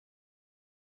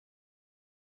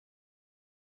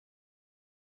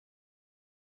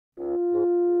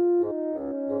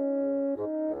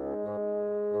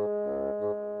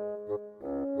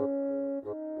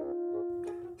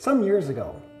Some years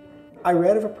ago, I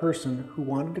read of a person who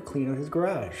wanted to clean out his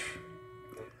garage.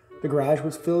 The garage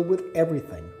was filled with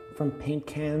everything from paint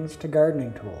cans to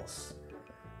gardening tools.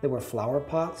 There were flower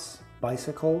pots,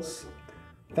 bicycles,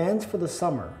 fans for the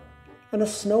summer, and a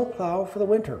snowplow for the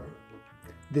winter.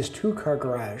 This two-car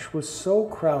garage was so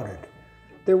crowded,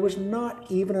 there was not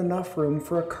even enough room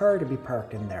for a car to be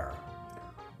parked in there,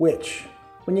 which,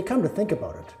 when you come to think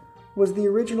about it, was the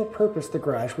original purpose the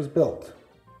garage was built.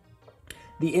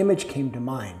 The image came to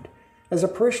mind as a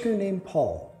parishioner named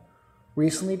Paul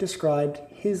recently described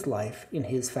his life in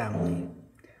his family.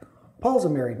 Paul's a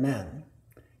married man.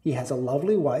 He has a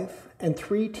lovely wife and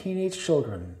 3 teenage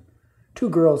children, 2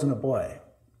 girls and a boy.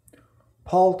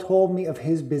 Paul told me of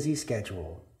his busy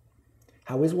schedule,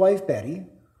 how his wife Betty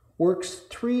works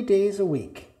 3 days a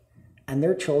week, and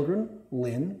their children,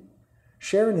 Lynn,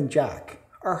 Sharon and Jack,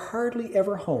 are hardly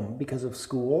ever home because of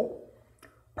school,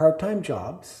 part-time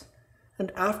jobs,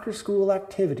 and after-school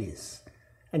activities,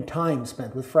 and time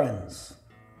spent with friends.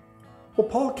 Well,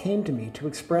 Paul came to me to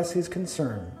express his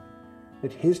concern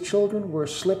that his children were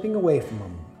slipping away from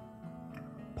him.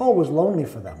 Paul was lonely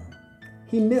for them.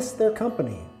 He missed their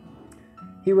company.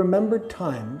 He remembered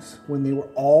times when they were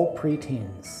all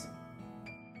preteens.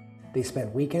 They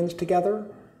spent weekends together,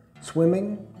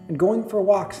 swimming and going for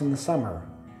walks in the summer,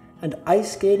 and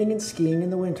ice skating and skiing in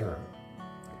the winter.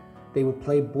 They would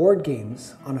play board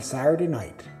games on a Saturday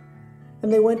night,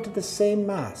 and they went to the same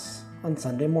Mass on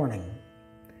Sunday morning.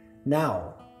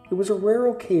 Now, it was a rare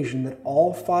occasion that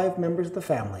all 5 members of the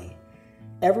family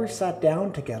ever sat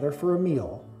down together for a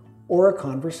meal or a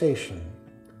conversation.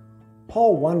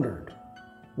 Paul wondered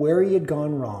where he had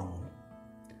gone wrong.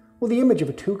 Well, the image of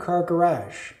a 2-car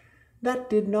garage that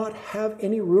did not have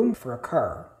any room for a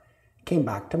car came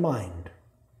back to mind.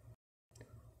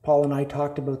 Paul and I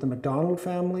talked about the McDonald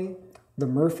family, the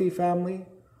Murphy family,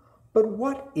 but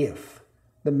what if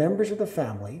the members of the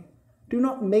family do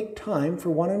not make time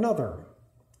for one another?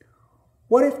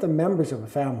 What if the members of a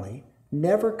family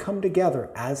never come together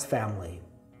as family?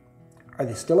 Are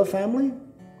they still a family?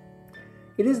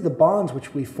 It is the bonds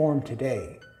which we form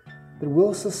today that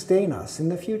will sustain us in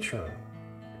the future.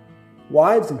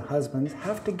 Wives and husbands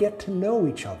have to get to know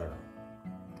each other.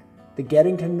 The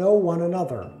getting to know one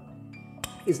another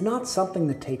is not something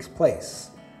that takes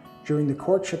place during the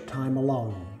courtship time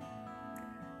alone.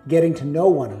 Getting to know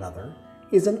one another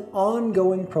is an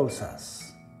ongoing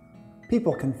process.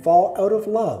 People can fall out of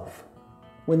love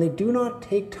when they do not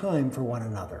take time for one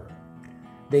another.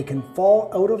 They can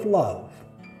fall out of love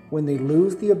when they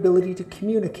lose the ability to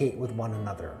communicate with one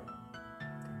another.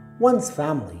 One's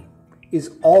family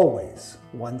is always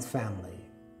one's family,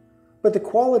 but the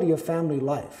quality of family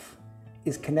life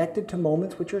is connected to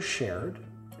moments which are shared,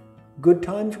 good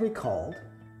times recalled,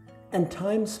 and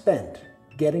time spent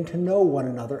getting to know one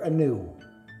another anew.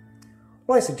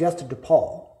 Well, I suggested to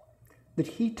Paul that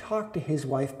he talk to his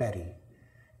wife Betty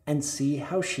and see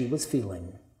how she was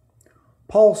feeling.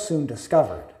 Paul soon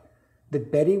discovered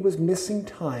that Betty was missing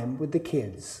time with the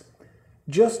kids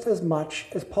just as much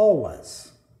as Paul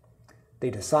was. They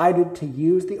decided to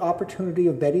use the opportunity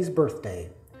of Betty's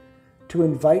birthday to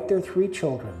invite their 3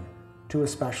 children to a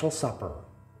special supper.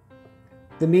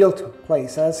 The meal took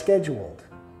place as scheduled,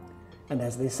 and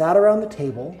as they sat around the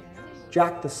table,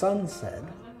 Jack the son said,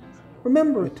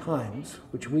 "Remember the times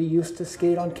which we used to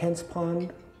skate on Kent's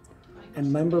Pond? And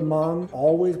remember Mom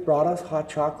always brought us hot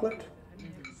chocolate?"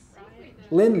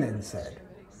 Lynn then said,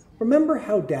 "Remember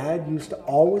how Dad used to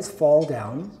always fall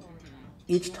down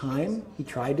each time he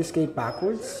tried to skate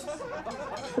backwards?"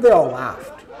 Well, they all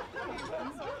laughed.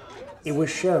 It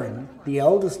was Sharon, the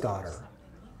eldest daughter,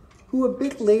 who a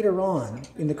bit later on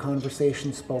in the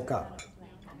conversation spoke up.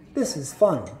 "This is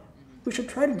fun. We should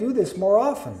try to do this more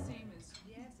often."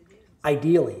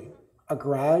 Ideally, a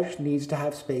garage needs to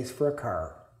have space for a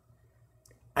car.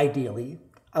 Ideally,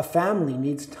 a family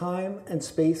needs time and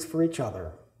space for each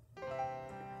other.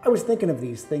 I was thinking of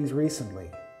these things recently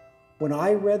when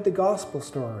I read the gospel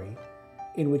story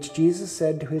in which Jesus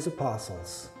said to his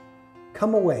apostles,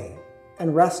 "Come away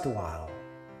and rest a while."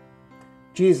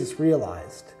 Jesus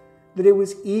realized that it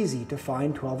was easy to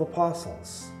find 12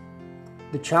 apostles.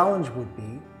 The challenge would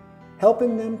be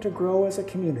helping them to grow as a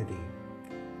community,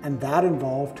 and that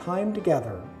involved time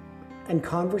together and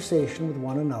conversation with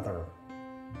one another.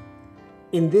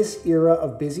 In this era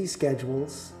of busy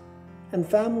schedules and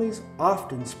families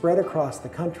often spread across the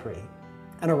country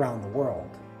and around the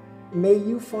world, may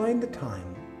you find the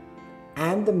time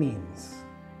and the means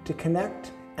to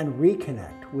connect and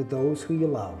reconnect with those who you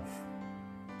love.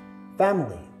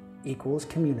 Family equals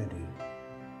community.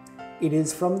 It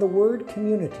is from the word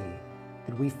community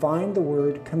that we find the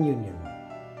word communion.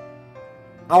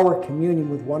 our communion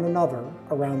with one another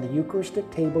around the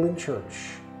Eucharistic table in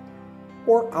church,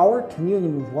 or our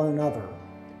communion with one another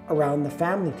around the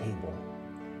family table,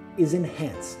 is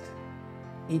enhanced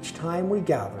each time we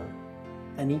gather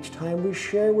and each time we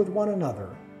share with one another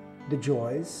the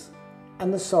joys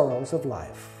and the sorrows of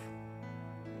life.